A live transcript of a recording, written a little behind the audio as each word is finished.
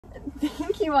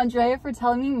Thank you, Andrea, for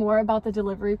telling me more about the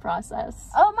delivery process.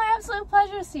 Oh, my absolute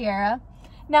pleasure, Sierra.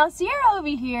 Now, Sierra over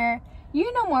here,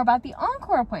 you know more about the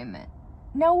Encore appointment.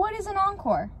 Now, what is an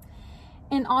Encore?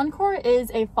 An Encore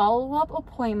is a follow-up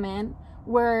appointment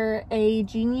where a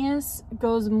genius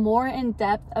goes more in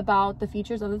depth about the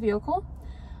features of the vehicle.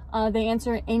 They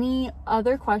answer any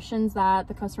other questions that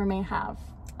the customer may have.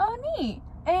 Oh, neat.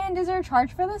 And is there a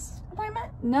charge for this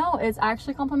appointment? No, it's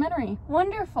actually complimentary.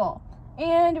 Wonderful.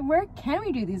 And where can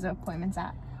we do these appointments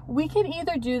at? We can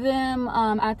either do them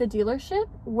at the dealership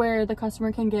where the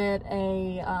customer can get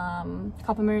a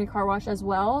complimentary car wash as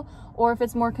well, or if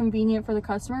it's more convenient for the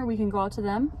customer, we can go out to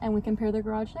them and we can pair their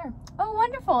garage there. Oh,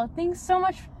 wonderful. Thanks so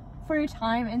much for your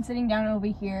time and sitting down over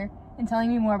here and telling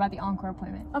me more about the Encore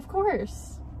appointment. Of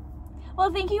course.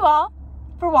 Well, thank you all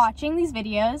for watching these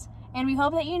videos, and we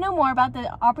hope that you know more about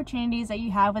the opportunities that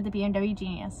you have with the BMW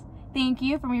Genius. Thank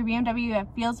you from your BMW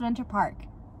at Fields Winter Park.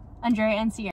 Andrea and Sierra.